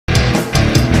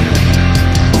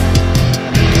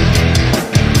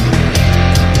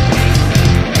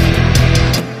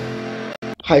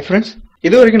Hi friends,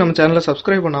 இதுவரைக்கும் நம்ம சேனலை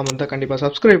சப்ஸ்கிரைப் பண்ணாம இருந்தா கண்டிப்பா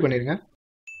சப்ஸ்கிரைப் பண்ணிருங்க.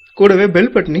 கூடவே பெல்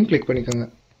பட்டனையும் கிளிக் பண்ணிக்கோங்க.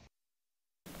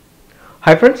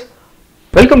 Hi friends,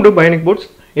 welcome to Bionic Botz.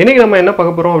 இன்னைக்கு நம்ம என்ன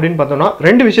பார்க்க போறோம் அப்படினு பார்த்தோம்னா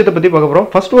ரெண்டு விஷயத்தை பத்தி பார்க்க போறோம்.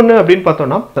 ஃபர்ஸ்ட் ஒன் அப்படினு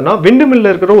பார்த்தோம்னா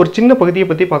விண்ட்மில்ல இருக்கிற ஒரு சின்ன பகுதியை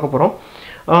பத்தி பார்க்க போறோம்.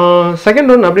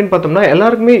 செகண்ட் ஒன் அப்படினு பார்த்தோம்னா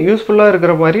எல்லாருக்குமே யூஸ்ஃபுல்லா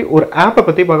இருக்கிற மாதிரி ஒரு ஆப்பை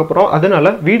பத்தி பார்க்க போறோம்.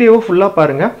 அதனால வீடியோவை ஃபுல்லா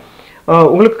பாருங்க.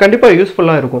 உங்களுக்கு கண்டிப்பா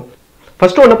யூஸ்ஃபுல்லா இருக்கும்.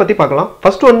 ஃபர்ஸ்ட் ஒன்னை பத்தி பார்க்கலாம்.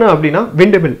 ஃபர்ஸ்ட் ஒன் அப்படினா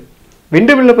விண்ட்மில்.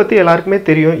 விண்ட்மில்லை பற்றி எல்லாருக்குமே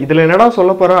தெரியும். இதில் என்னடா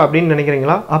சொல்ல போகிறா அப்படின்னு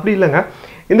நினைக்கிறீங்களா? அப்படி இல்லைங்க.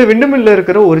 இந்த விண்ட்மில்லில்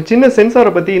இருக்கிற ஒரு சின்ன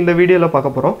சென்சாரை பற்றி இந்த வீடியோவில்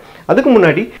பார்க்க போகிறோம். அதுக்கு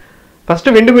முன்னாடி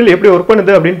ஃபஸ்ட்டு விண்ட்மில் எப்படி ஒர்க்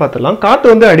பண்ணுது அப்படின்னு பார்த்துடலாம்.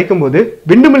 காற்று வந்து அடிக்கும்போது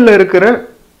விண்ட்மில்லில் இருக்கிற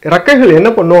ரெக்கைகள் என்ன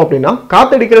பண்ணும் அப்படின்னா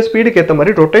காற்று அடிக்கிற ஸ்பீடுக்கு ஏற்ற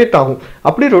மாதிரி ரொட்டேட் ஆகும்.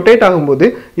 அப்படி ரொட்டேட் ஆகும்போது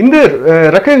இந்த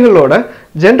ரெக்கைகளோட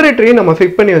ஜென்ரேட்டரையும் நம்ம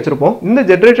ஃபிக்ஸ் பண்ணி வச்சுருப்போம். இந்த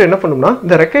ஜென்ரேட்டர் என்ன பண்ணும்னா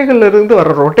இந்த ரெக்கைகள்ல இருந்து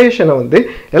வர ரொட்டேஷனை வந்து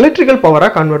எலக்ட்ரிக்கல்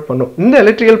பவராக கன்வெர்ட் பண்ணும். இந்த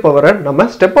எலக்ட்ரிக்கல் பவரை நம்ம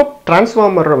ஸ்டெப் அப்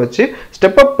டிரான்ஸ்ஃபார்மரை வச்சு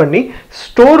ஸ்டெப் அப் பண்ணி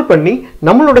ஸ்டோர் பண்ணி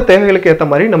நம்மளோட தேவைகளுக்கு ஏற்ற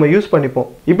மாதிரி நம்ம யூஸ் பண்ணிப்போம்.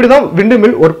 இப்படி தான்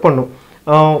விண்ட்மில் ஒர்க் பண்ணும்.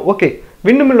 ஓகே,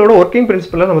 விண்ட்மில்லோட ஒர்க்கிங்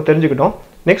பிரின்சிபலை நம்ம தெரிஞ்சுக்கிட்டோம்.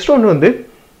 நெக்ஸ்ட் ஒன்று வந்து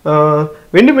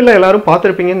விண்ட்மில்லை எல்லாரும்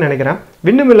பார்த்துருப்பீங்கன்னு நினைக்கிறேன்.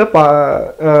 விண்ட்மில்லை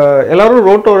எல்லாரும்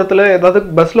ரோட்டோரத்தில் ஏதாவது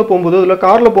பஸ்ஸில் போகும்போதோ இல்லை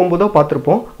காரில் போகும்போதோ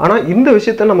பார்த்துருப்போம். ஆனால் இந்த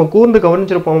விஷயத்த நம்ம கூர்ந்து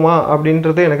கவனிச்சிருப்போமா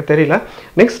அப்படின்றது எனக்கு தெரியல.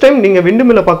 நெக்ஸ்ட் டைம் நீங்கள்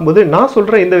விண்ட்மில்லை பார்க்கும்போது நான்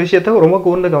சொல்கிற இந்த விஷயத்த ரொம்ப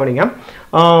கூர்ந்து கவனிங்க.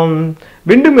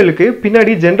 விண்ட்மில்லுக்கு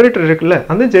பின்னாடி ஜென்ரேட்டர் இருக்குல்ல,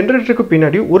 அந்த ஜென்ரேட்டருக்கு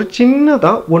பின்னாடி ஒரு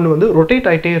சின்னதாக ஒன்று வந்து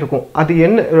ரொட்டேட் ஆகிட்டே இருக்கும்.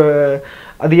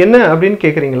 அது என்ன அப்படின்னு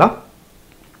கேட்குறீங்களா?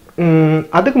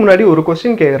 அதுக்கு முன்னாடி ஒரு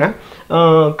கொஸ்டின் கேட்குறேன்.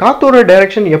 காற்றோட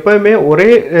டைரக்ஷன் எப்போவுமே ஒரே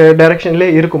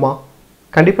டைரக்ஷன்லேயே இருக்குமா?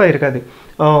 கண்டிப்பாக இருக்காது.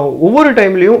 ஒவ்வொரு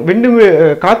டைம்லையும்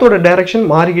காற்றோட டைரக்ஷன்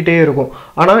மாறிக்கிட்டே இருக்கும்.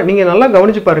 ஆனால் நீங்கள் நல்லா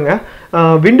கவனிச்சு பாருங்கள்.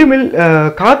 விண்ட்மில்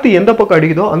காற்று எந்த பக்கம்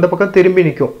அடிக்குதோ அந்த பக்கம் திரும்பி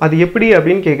நிற்கும். அது எப்படி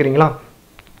அப்படின்னு கேட்குறீங்களா?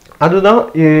 அதுதான்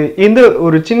இந்த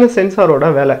ஒரு சின்ன சென்சாரோட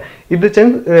வேலை.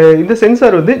 இந்த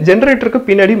சென்சார் வந்து ஜென்ரேட்டருக்கு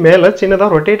பின்னாடி மேலே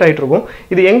சின்னதாக ரொட்டேட் ஆகிட்டு இருக்கும்.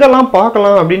 இது எங்கெல்லாம்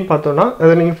பார்க்கலாம் அப்படின்னு பார்த்தோன்னா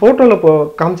அதை நீங்கள் ஃபோட்டோவில்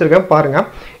காமிச்சிருக்கேன் பாருங்கள்.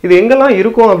 இது எங்கெல்லாம்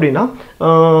இருக்கும் அப்படின்னா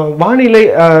வானிலை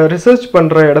ரிசர்ச்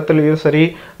பண்ணுற இடத்துலையும் சரி,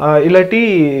 இல்லாட்டி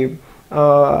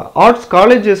ஆர்ட்ஸ்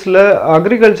காலேஜஸில்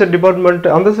அக்ரிகல்ச்சர் டிபார்ட்மெண்ட்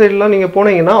அந்த சைட்லாம் நீங்கள்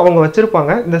போனீங்கன்னா அவங்க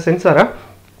வச்சுருப்பாங்க இந்த சென்சாரை.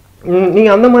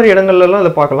 நீங்கள் அந்த மாதிரி இடங்கள்லாம் அதை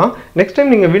பார்க்கலாம். நெக்ஸ்ட்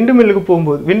டைம் நீங்கள்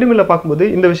விண்ட்மில்லை பார்க்கும்போது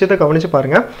இந்த விஷயத்தை கவனித்து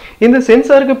பாருங்கள். இந்த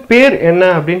சென்சாருக்கு பேர் என்ன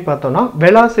அப்படின்னு பார்த்தோன்னா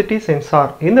வெலாசிட்டி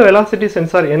சென்சார். இந்த வெலாசிட்டி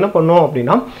சென்சார் என்ன பண்ணும்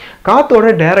அப்படின்னா காற்றோட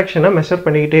டைரக்ஷனை மெஷர்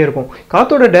பண்ணிக்கிட்டே இருக்கும்.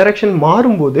 காற்றோட டைரக்ஷன்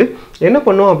மாறும்போது என்ன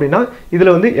பண்ணும் அப்படின்னா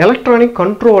இதில் வந்து எலக்ட்ரானிக்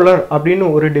கண்ட்ரோலர் அப்படின்னு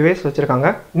ஒரு டிவைஸ் வச்சுருக்காங்க.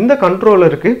 இந்த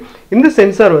கண்ட்ரோலருக்கு இந்த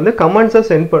சென்சார் வந்து கமாண்ட்ஸை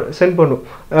சென்ட் பண்ணும்.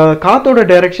 காற்றோட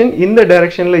டைரக்ஷன் இந்த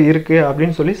டைரக்ஷனில் இருக்குது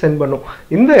அப்படின்னு சொல்லி சென்ட் பண்ணும்.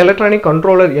 இந்த எலக்ட்ரானிக்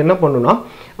கண்ட்ரோலர் என்ன பண்ணுன்னா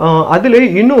அதில்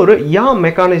இன்னொரு யா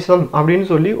மெக்கானிசம் அப்படின்னு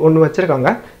சொல்லி ஒன்று வச்சுருக்காங்க.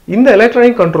 இந்த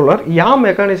எலக்ட்ரானிக் கண்ட்ரோலர் யா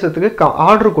மெக்கானிசத்துக்கு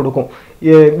ஆர்டர் கொடுக்கும்.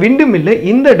 விண்ட்மில்லை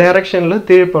இந்த டைரக்ஷனில்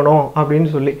திருப்பணும் அப்படின்னு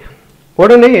சொல்லி.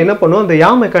 உடனே என்ன பண்ணும், அந்த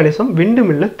யா மெக்கானிசம்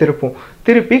விண்ட்மில்லை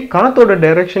திருப்பி காற்றோட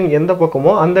டைரக்ஷன் எந்த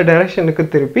பக்கமோ அந்த டைரக்ஷனுக்கு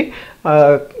திருப்பி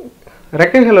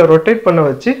ரெக்கைகளை ரொட்டேட் பண்ண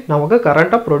வச்சு நமக்கு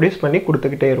கரண்ட்டாக ப்ரொடியூஸ் பண்ணி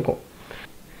கொடுத்துக்கிட்டே இருக்கும்.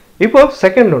 இப்போ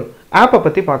செகண்ட் ஒன் ஆப்பை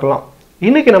பற்றி பார்க்கலாம்.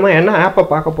 இன்றைக்கி நம்ம என்ன ஆப்பை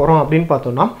பார்க்க போகிறோம் அப்படின்னு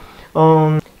பார்த்தோம்னா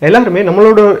எல்லாருமே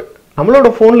நம்மளோட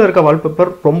ஃபோனில் இருக்க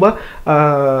வால்பேப்பர் ரொம்ப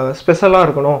ஸ்பெஷலாக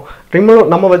இருக்கணும்,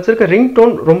 நம்ம வச்சுருக்க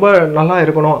ரிங்டோன் ரொம்ப நல்லா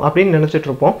இருக்கணும் அப்படின்னு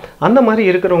நினச்சிட்ருப்போம். அந்த மாதிரி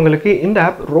இருக்கிறவங்களுக்கு இந்த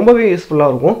ஆப் ரொம்பவே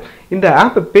யூஸ்ஃபுல்லாக இருக்கும். இந்த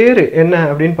ஆப் பேர் என்ன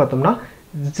அப்படின்னு பார்த்தோம்னா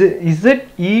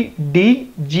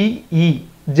ZEDGE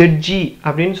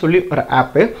அப்படின்னு சொல்லி ஒரு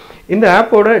ஆப்பு. இந்த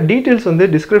ஆப்போட டீட்டெயில்ஸ் வந்து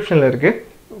டிஸ்கிரிப்ஷனில் இருக்குது,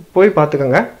 போய்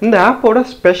பார்த்துக்கோங்க. இந்த ஆப்போட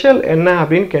ஸ்பெஷல் என்ன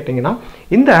அப்படின்னு கேட்டிங்கன்னா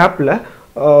இந்த ஆப்பில்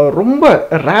ரொம்ப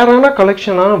ரேரான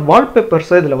கலெக்ஷனான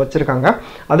வால்பேப்பர்ஸை இதில் வச்சுருக்காங்க.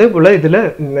 அதே போல் இதில்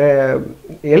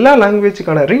எல்லா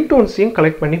லாங்குவேஜுக்கான ரிங்டோன்ஸையும்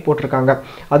கலெக்ட் பண்ணி போட்டிருக்காங்க.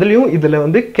 அதுலேயும் இதில்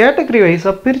வந்து கேட்டகரி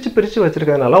வைஸாக பிரித்து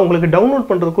வச்சுருக்கிறதுனால உங்களுக்கு டவுன்லோட்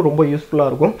பண்ணுறதுக்கு ரொம்ப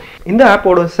யூஸ்ஃபுல்லாக இருக்கும். இந்த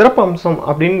ஆப்போட சிறப்பு அம்சம்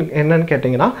அப்படின்னு என்னன்னு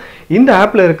கேட்டிங்கன்னா இந்த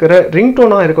ஆப்பில் இருக்கிற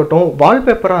ரிங்டோனாக இருக்கட்டும்,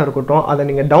 வால்பேப்பராக இருக்கட்டும், அதை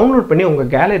நீங்கள் டவுன்லோட் பண்ணி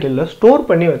உங்கள் கேலரியில் ஸ்டோர்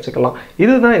பண்ணி வச்சுக்கலாம்.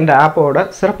 இதுதான் இந்த ஆப்போட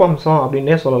சிறப்பு அம்சம்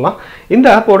அப்படின்னே சொல்லலாம். இந்த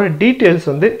ஆப்போட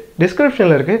டீட்டெயில்ஸ் வந்து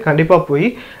டிஸ்கிரிப்ஷனில் இருக்குது, கண்டிப்பாக போய்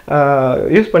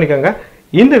யூஸ் பண்ணிக்கோங்க.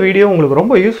 இந்த வீடியோ உங்களுக்கு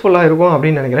ரொம்ப யூஸ்ஃபுல்லாக இருக்கும்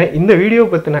அப்படின்னு நினைக்கிறேன். இந்த வீடியோ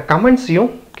பற்றின கமெண்ட்ஸையும்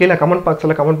கீழே கமெண்ட்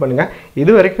பாக்ஸில் கமெண்ட் பண்ணுங்கள்.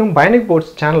 இது வரைக்கும் பயோனிக்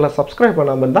போட்ஸ் சேனலை சப்ஸ்கிரைப்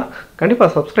பண்ணாமல் இருந்தால் கண்டிப்பாக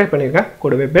சப்ஸ்கிரைப் பண்ணியிருக்கேன்.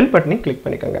 கூடவே பெல் பட்டனையும் கிளிக்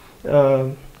பண்ணிக்கோங்க.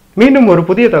 மீண்டும் ஒரு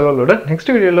புதிய தகவலோட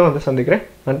நெக்ஸ்ட் வீடியோவில் வந்து சந்திக்கிறேன்.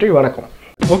 நன்றி, வணக்கம்.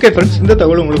 ஓகே ஃப்ரெண்ட்ஸ், இந்த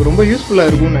தகவல் உங்களுக்கு ரொம்ப யூஸ்ஃபுல்லாக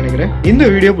இருக்கும்னு நினைக்கிறேன். இந்த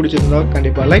வீடியோ பிடிச்சிருந்தா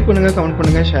கண்டிப்பாக லைக் பண்ணுங்கள், கமெண்ட்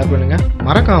பண்ணுங்கள், ஷேர் பண்ணுங்கள்.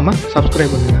 மறக்காமல்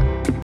சப்ஸ்கிரைப் பண்ணுங்கள்.